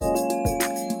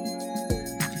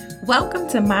Welcome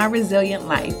to My Resilient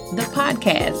Life, the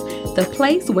podcast, the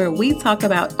place where we talk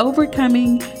about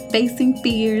overcoming, facing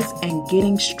fears, and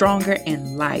getting stronger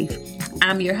in life.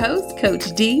 I'm your host,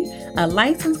 Coach D, a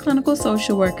licensed clinical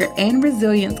social worker and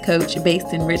resilience coach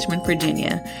based in Richmond,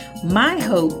 Virginia. My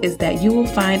hope is that you will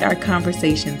find our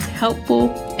conversations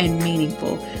helpful and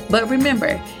meaningful. But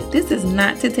remember, this is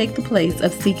not to take the place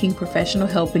of seeking professional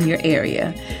help in your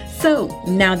area. So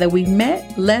now that we've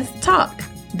met, let's talk.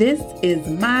 This is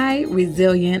My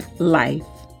Resilient Life.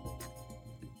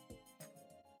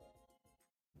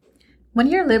 When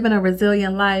you're living a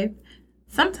resilient life,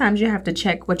 sometimes you have to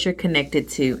check what you're connected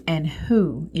to and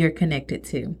who you're connected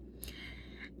to.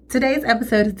 Today's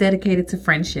episode is dedicated to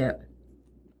friendship.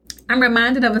 I'm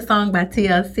reminded of a song by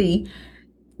TLC,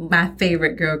 my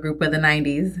favorite girl group of the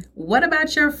 90s. What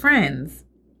about your friends?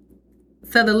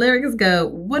 So the lyrics go,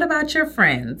 what about your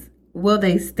friends? Will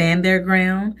they stand their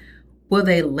ground? Will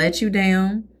they let you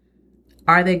down?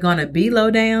 Are they going to be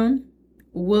low down?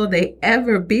 Will they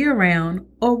ever be around,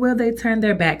 or will they turn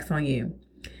their backs on you?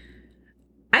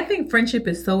 I think friendship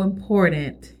is so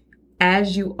important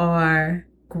as you are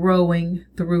growing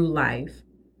through life.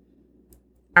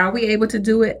 Are we able to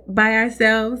do it by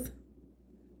ourselves?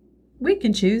 We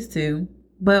can choose to,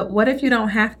 but what if you don't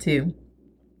have to?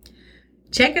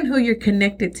 Checking who you're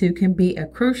connected to can be a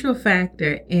crucial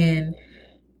factor in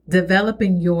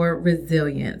developing your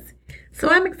resilience. So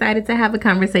I'm excited to have a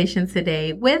conversation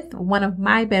today with one of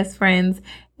my best friends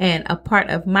and a part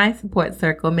of my support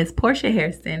circle, Miss Portia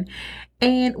Hairston.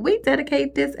 And we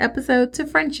dedicate this episode to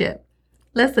friendship.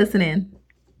 Let's listen in.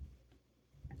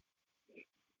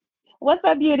 What's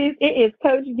up, beauties? It is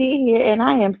Coach D here, and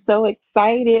I am so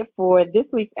excited for this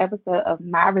week's episode of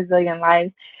My Resilient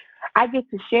Life. I get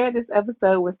to share this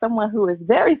episode with someone who is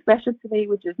very special to me,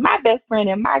 which is my best friend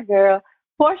and my girl,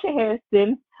 Portia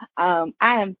Hairston. I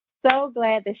am so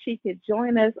glad that she could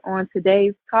join us on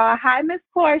today's call. Hi, Miss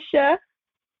Portia.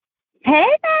 Hey,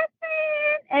 best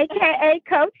friend, aka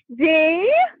Coach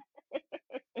D.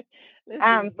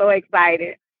 I'm so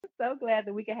excited. So glad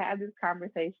that we can have this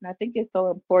conversation. I think it's so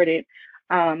important.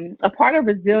 A part of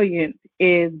resilience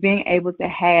is being able to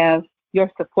have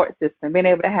your support system, being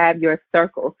able to have your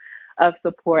circle of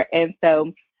support. And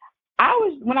so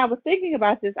when I was thinking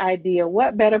about this idea,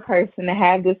 what better person to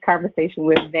have this conversation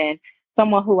with than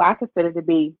someone who I consider to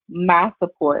be my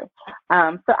support.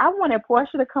 So I wanted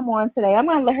Portia to come on today. I'm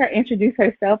going to let her introduce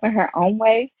herself in her own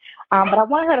way, but I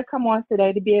want her to come on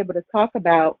today to be able to talk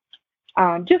about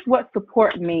just what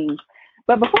support means.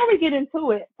 But before we get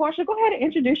into it, Portia, go ahead and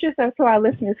introduce yourself to our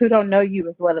listeners who don't know you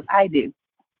as well as I do.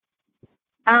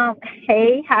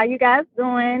 Hey, how you guys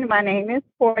doing? My name is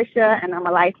Portia, and I'm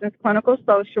a licensed clinical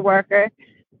social worker.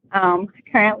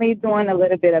 Currently doing a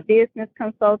little bit of business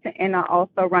consulting, and I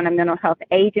also run a mental health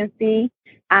agency.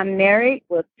 I'm married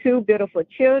with 2 beautiful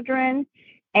children,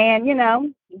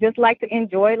 and, just like to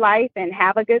enjoy life and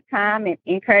have a good time and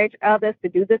encourage others to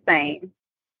do the same.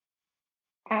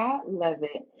 I love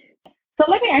it. So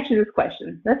let me ask you this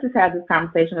question. Let's just have this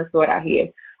conversation and sort out here.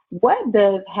 What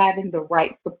does having the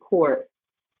right support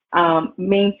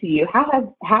mean to you? How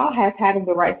has having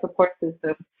the right support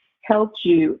system helped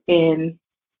you in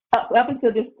up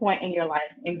until this point in your life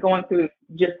and going through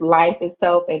just life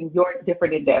itself and your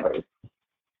different endeavors?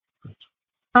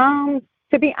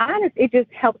 To be honest, it just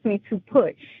helps me to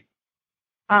push.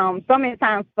 So many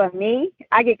times for me,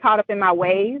 I get caught up in my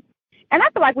ways. And I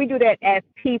feel like we do that as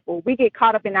people. We get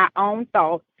caught up in our own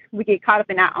thoughts. We get caught up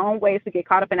in our own ways. We get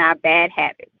caught up in our bad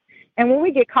habits. And when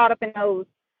we get caught up in those,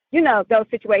 those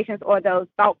situations or those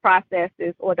thought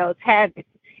processes or those habits,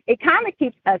 it kind of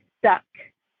keeps us stuck.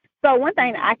 So one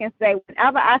thing I can say,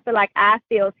 whenever I feel like I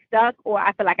feel stuck or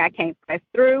I feel like I can't press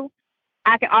through,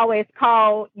 I can always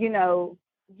call,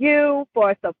 you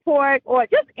for support or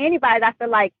just anybody that I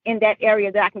feel like in that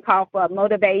area that I can call for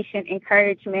motivation,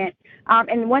 encouragement.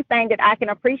 And one thing that I can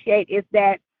appreciate is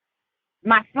that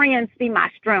my friends see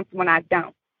my strengths when I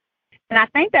don't. And I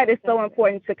think that is so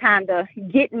important to kind of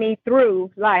get me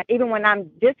through, like even when I'm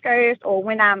discouraged or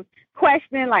when I'm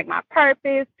questioning like my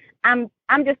purpose. I'm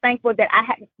just thankful that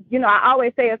I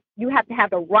always say you have to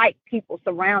have the right people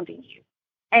surrounding you.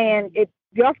 And if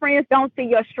your friends don't see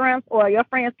your strengths or your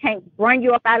friends can't bring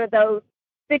you up out of those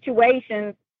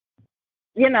situations,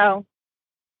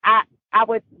 I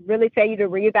would really tell you to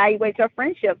reevaluate your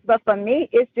friendships. But for me,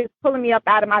 it's just pulling me up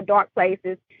out of my dark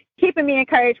places, keeping me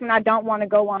encouraged when I don't want to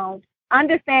go on,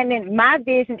 understanding my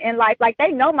vision in life. Like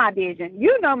they know my vision.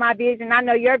 You know my vision. I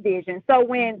know your vision. So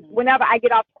whenever I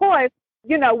get off course,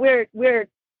 we're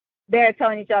there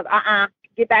telling each other,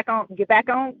 get back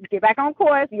on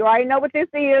course. You already know what this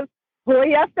is. Pull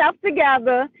yourself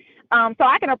together. So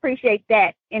I can appreciate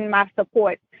that in my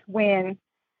support when,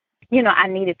 I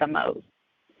need it the most.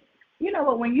 You know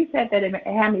what? When you said that, it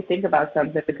had me think about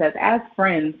something because as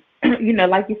friends,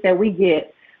 like you said, we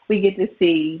get to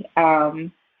see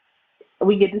the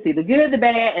good, the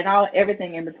bad, and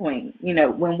everything in between.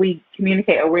 When we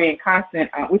communicate or we're in constant,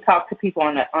 we talk to people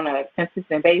on a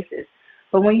consistent basis.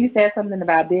 But when you said something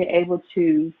about being able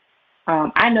to,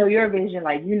 I know your vision,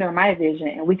 like you know my vision,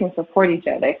 and we can support each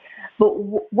other. But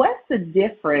what's the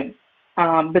difference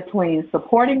between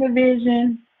supporting a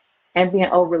vision and being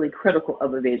overly critical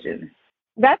of a vision?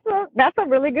 That's a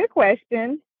really good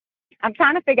question. I'm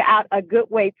trying to figure out a good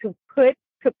way to put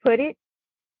it.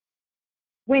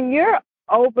 When you're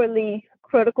overly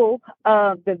critical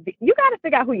of you got to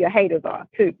figure out who your haters are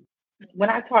too. When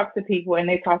I talk to people and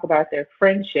they talk about their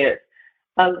friendship,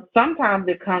 sometimes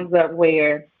it comes up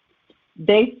where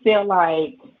they feel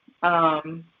like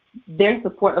their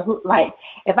support, like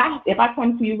if I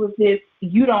come to you with this,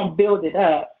 you don't build it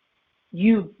up.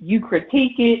 You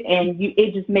critique it, and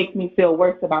it just makes me feel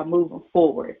worse about moving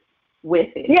forward with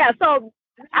it. Yeah, so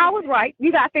I was right.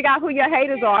 You got to figure out who your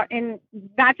haters are and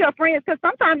not your friends, because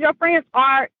sometimes your friends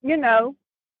are, they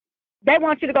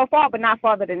want you to go far, but not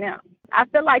farther than them. I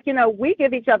feel like, we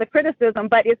give each other criticism,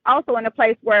 but it's also in a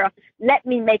place where let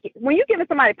me make it. When you're giving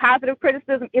somebody positive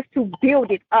criticism, it's to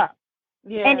build it up,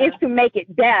 and it's to make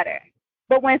it better.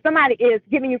 But when somebody is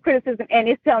giving you criticism and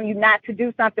it's telling you not to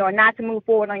do something or not to move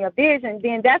forward on your vision,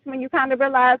 then that's when you kind of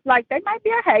realize, like, they might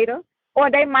be a hater,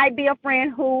 or they might be a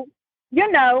friend who,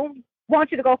 want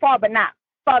you to go far, but not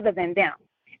further than them.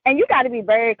 And you got to be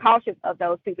very cautious of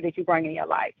those people that you bring in your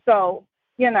life. So,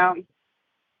 that's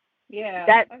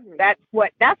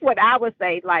what I would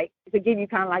say, like, to give you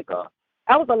kind of like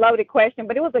that was a loaded question,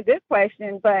 but it was a good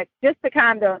question. But just to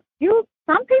kind of,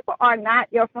 some people are not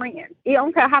your friends. You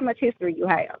don't care how much history you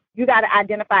have. You got to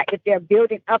identify if they're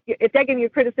building up, if they're giving you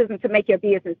criticism to make your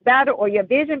business better or your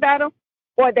vision better,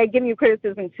 or they're giving you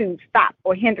criticism to stop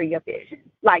or hinder your vision.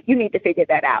 Like, you need to figure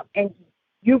that out, and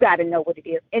you got to know what it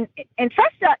is, and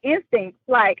trust your instincts.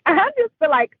 Like, I just feel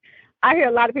like I hear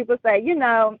a lot of people say,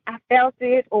 I felt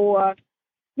it, or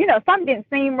something didn't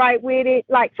seem right with it.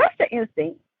 Like, trust your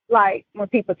instincts. Like, when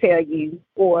people tell you,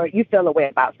 or you feel a way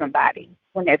about somebody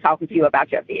when they're talking to you about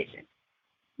your vision.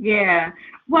 Yeah.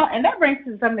 Well, and that brings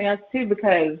to something else too,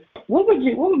 because what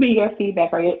would be your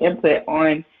feedback or your input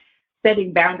on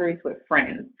setting boundaries with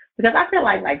friends? Because I feel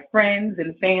like friends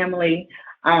and family,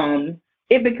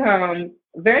 it becomes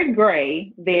very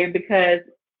gray there because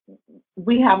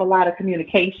we have a lot of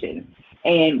communication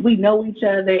and we know each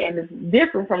other, and it's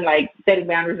different from like setting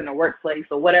boundaries in a workplace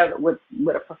or whatever with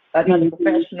another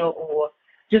professional or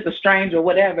just a stranger or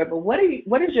whatever. But what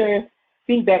is your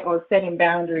feedback on setting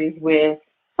boundaries with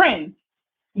friends?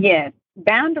 Yes,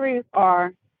 boundaries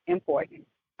are important.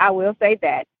 I will say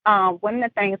that. One of the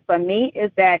things for me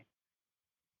is that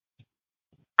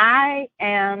I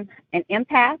am an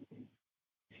empath.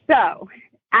 So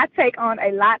I take on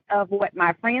a lot of what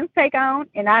my friends take on,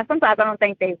 and sometimes I don't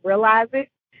think they realize it.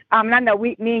 And I know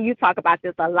me and you talk about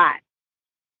this a lot.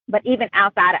 But even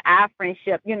outside of our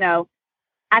friendship,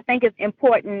 I think it's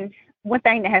important. One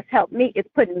thing that has helped me is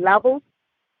putting levels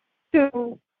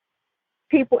to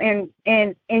people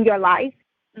in your life.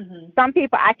 Mm-hmm. Some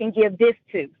people I can give this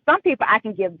to. Some people I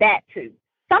can give that to.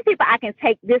 Some people I can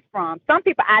take this from. Some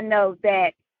people I know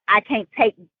that I can't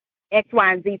take X,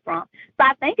 Y, and Z from. So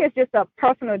I think it's just a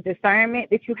personal discernment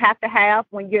that you have to have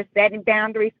when you're setting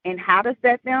boundaries and how to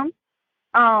set them.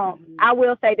 I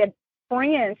will say that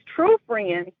friends, true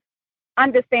friends,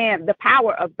 understand the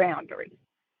power of boundaries.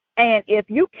 And if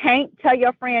you can't tell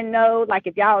your friend no, like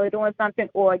if y'all are doing something,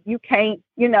 or you can't,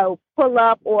 pull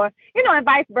up, or, and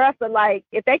vice versa, like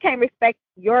if they can't respect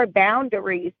your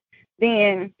boundaries,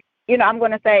 then, I'm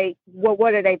going to say, well,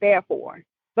 what are they there for?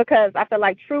 Because I feel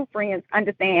like true friends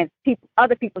understand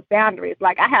other people's boundaries.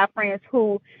 Like, I have friends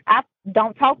who I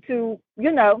don't talk to,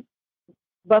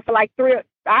 but for like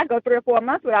I go 3 or 4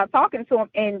 months without talking to them.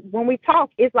 And when we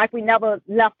talk, it's like we never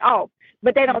left off,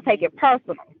 but they don't take it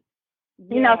personal.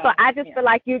 So I just feel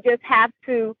like you just have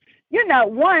to,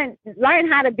 one, learn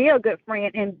how to be a good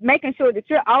friend and making sure that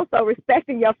you're also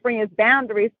respecting your friend's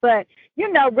boundaries, but,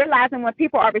 realizing when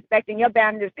people are respecting your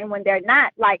boundaries and when they're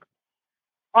not, like,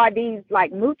 are these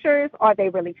like moochers? Are they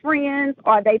really friends?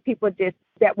 Are they people just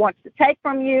that wants to take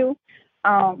from you?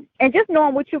 And just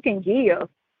knowing what you can give.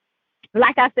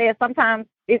 Like I said, sometimes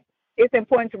it's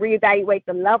important to reevaluate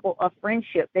the level of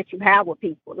friendship that you have with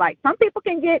people. Like, some people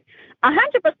can get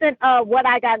 100% of what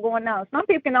I got going on. Some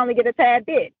people can only get a tad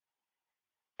bit.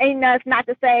 And it's not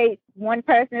to say one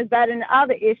person is better than the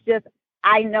other. It's just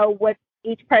I know what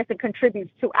each person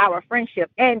contributes to our friendship.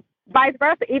 And vice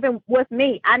versa, even with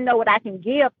me, I know what I can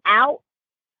give out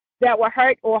that will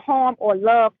hurt or harm or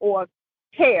love or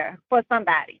care for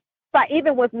somebody. So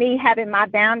even with me having my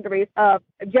boundaries of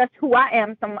just who I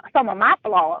am, some of my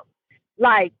flaws,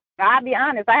 like I'll be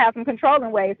honest, I have some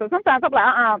controlling ways. So sometimes I'm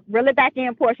like, really back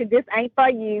in, Portia, this ain't for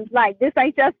you. Like, this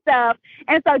ain't your stuff.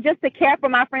 And so just to care for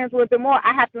my friends a little bit more,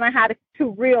 I have to learn how to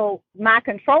reel my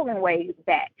controlling ways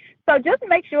back. So just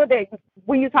make sure that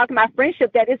when you're talking about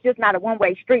friendship, that it's just not a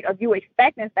one-way street of you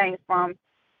expecting things from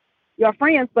your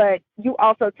friends, but you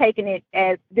also taking it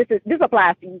as this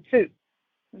applies to you too,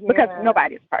 because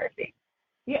nobody's perfect.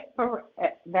 Yeah,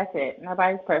 that's it.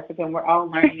 Nobody's perfect, and we're all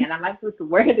learning. And I like the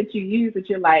word that you use, that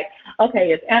you're like,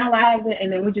 okay, it's analyzing,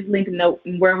 and then we just link a note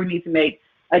where we need to make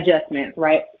adjustments,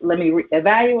 right? Let me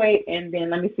evaluate, and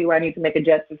then let me see where I need to make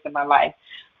adjustments in my life.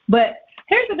 But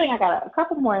here's the thing, I got a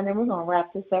couple more, and then we're going to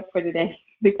wrap this up for today,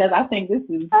 because I think this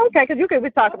is... Okay, because you could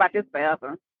be talking about this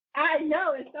forever. I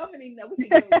know, it's so many that we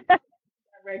can go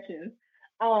directions.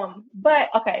 But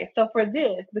okay, so for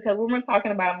this, because we were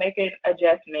talking about making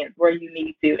adjustments where you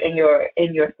need to in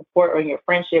your support or in your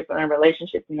friendship or in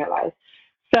relationships in your life.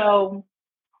 So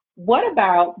what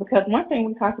about, because one thing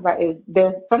we talked about is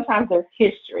sometimes there's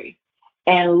history,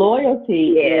 and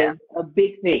loyalty is a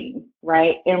big thing,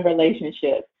 right, in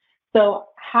relationships. So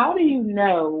how do you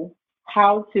know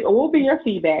how to, or what will be your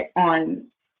feedback on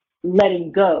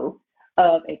letting go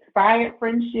of expired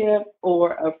friendship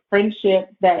or a friendship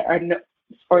that are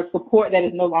or support that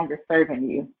is no longer serving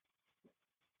you?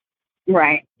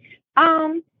 Right.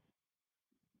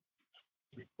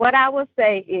 What I would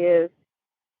say is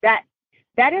that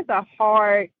is a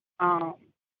hard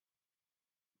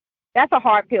that's a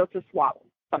hard pill to swallow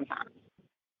sometimes.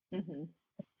 Mm-hmm.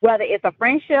 Whether it's a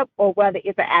friendship or whether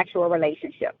it's an actual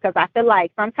relationship, because I feel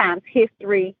like sometimes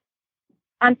history,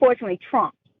 unfortunately,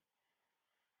 trumps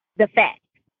the facts.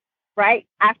 Right?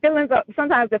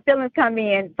 Sometimes the feelings come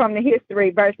in from the history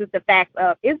versus the facts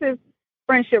of, is this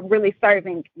friendship really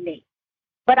serving me?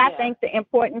 But I think the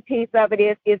important piece of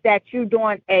it is that you're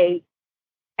doing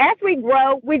as we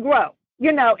grow,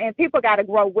 and people got to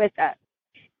grow with us.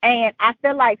 And I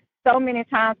feel like so many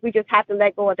times we just have to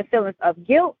let go of the feelings of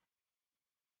guilt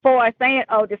for saying,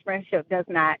 oh, this friendship does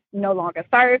no longer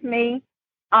serve me.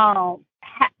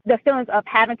 The feelings of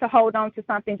having to hold on to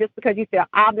something just because you feel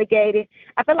obligated.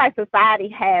 I feel like society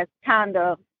has kind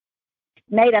of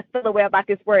made us feel aware about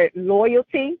this word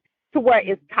loyalty to where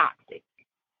it's toxic.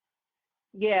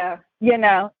 Yeah.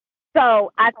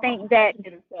 So I think that...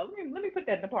 Let me put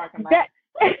that in the parking lot.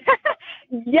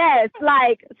 Yes,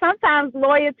 like sometimes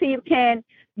loyalty can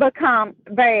become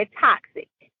very toxic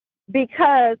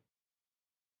because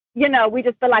we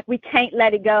just feel like we can't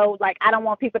let it go. Like, I don't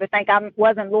want people to think I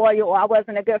wasn't loyal or I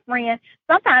wasn't a good friend.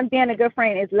 Sometimes being a good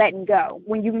friend is letting go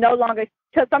when you no longer,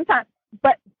 because sometimes,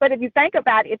 but if you think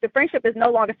about it, if the friendship is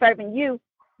no longer serving you,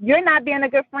 you're not being a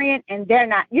good friend and they're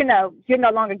not, you're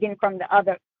no longer getting from the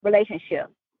other relationship,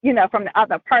 from the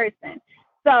other person.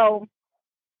 So,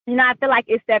 I feel like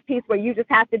it's that piece where you just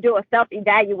have to do a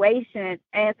self-evaluation.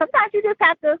 And sometimes you just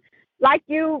have to, like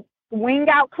you wing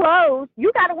out clothes,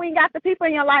 you got to wing out the people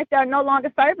in your life that are no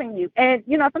longer serving you. And,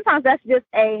 sometimes that's just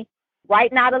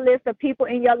writing out a list of people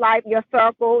in your life, your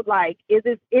circle, like,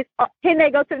 can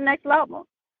they go to the next level?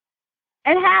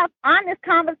 And have honest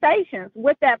conversations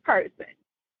with that person.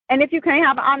 And if you can't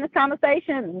have an honest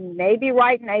conversation, maybe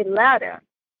writing a letter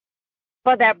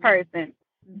for that person.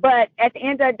 But at the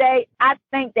end of the day, I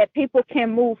think that people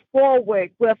can move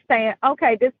forward with saying,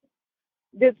 okay,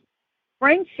 this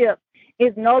friendship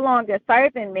is no longer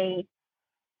serving me,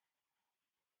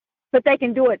 but they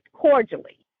can do it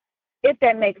cordially, if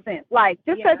that makes sense. Like,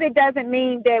 just because it doesn't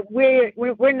mean that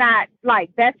we're not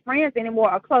like best friends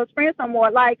anymore or close friends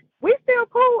anymore. Like, we're still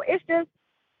cool. It's just,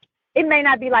 it may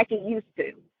not be like it used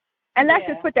to. And let's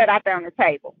just put that out there on the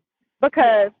table,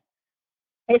 because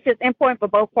it's just important for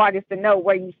both parties to know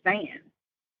where you stand.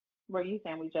 Where you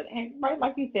stand with each other. And right,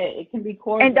 like you said, it can be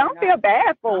cordial. And don't feel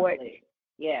bad for it.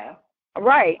 Yeah.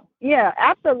 Right. Yeah,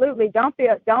 absolutely. Don't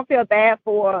feel bad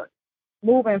for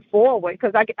moving forward,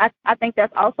 because I think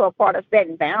that's also a part of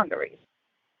setting boundaries.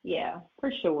 Yeah,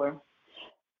 for sure.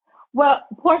 Well,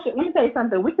 Portia, let me tell you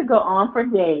something. We could go on for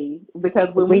days, because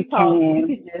when we talk,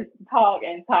 we could just talk,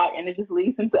 and it just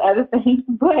leads into other things.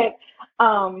 But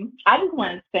I just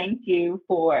want to thank you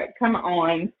for coming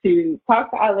on to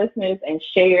talk to our listeners and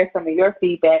share some of your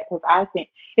feedback, because I think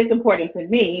it's important to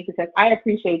me, because I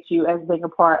appreciate you as being a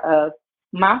part of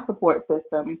my support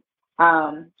system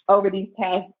over these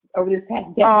this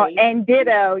past decade. Oh, and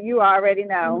ditto, you already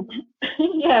know.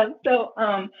 Yeah. So,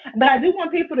 but I do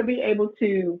want people to be able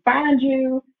to find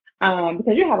you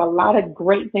because you have a lot of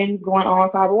great things going on.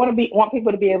 So I want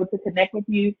people to be able to connect with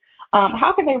you.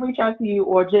 How can they reach out to you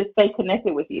or just stay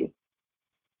connected with you?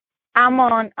 I'm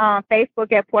on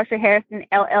Facebook at Portia Harrison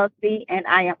LLC, and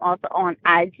I am also on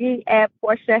IG at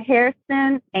Portia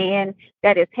Harrison, and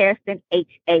that is Harrison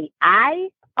HAIRASTON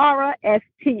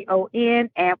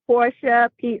and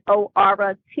Portia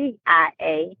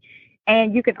PORTIA.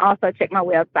 And you can also check my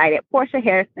website at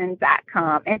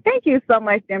PortiaHarrison.com. And thank you so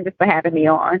much, Denver, for having me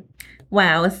on.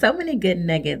 Wow, so many good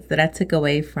nuggets that I took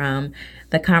away from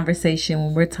the conversation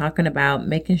when we're talking about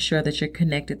making sure that you're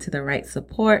connected to the right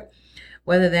support,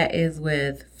 whether that is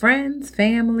with friends,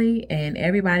 family, and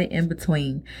everybody in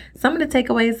between. Some of the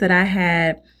takeaways that I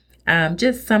had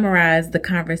just summarize the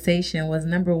conversation was: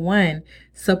 number one,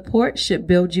 support should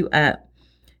build you up.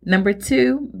 Number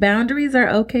two, boundaries are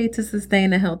okay to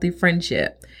sustain a healthy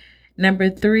friendship.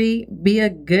 Number three, be a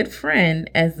good friend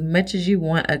as much as you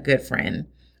want a good friend.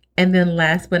 And then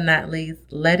last but not least,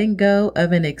 letting go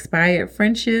of an expired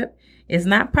friendship is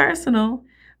not personal,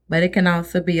 but it can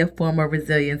also be a form of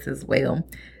resilience as well.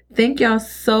 Thank y'all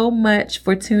so much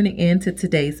for tuning in to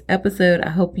today's episode. I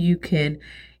hope you can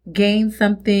gain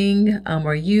something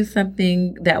or use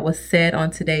something that was said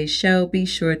on today's show. Be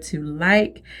sure to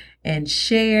like and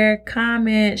share,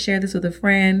 comment, share this with a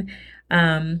friend.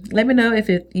 Let me know if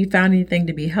you found anything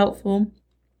to be helpful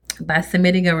by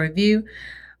submitting a review.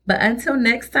 But until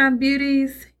next time,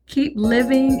 beauties, keep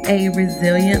living a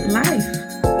resilient life.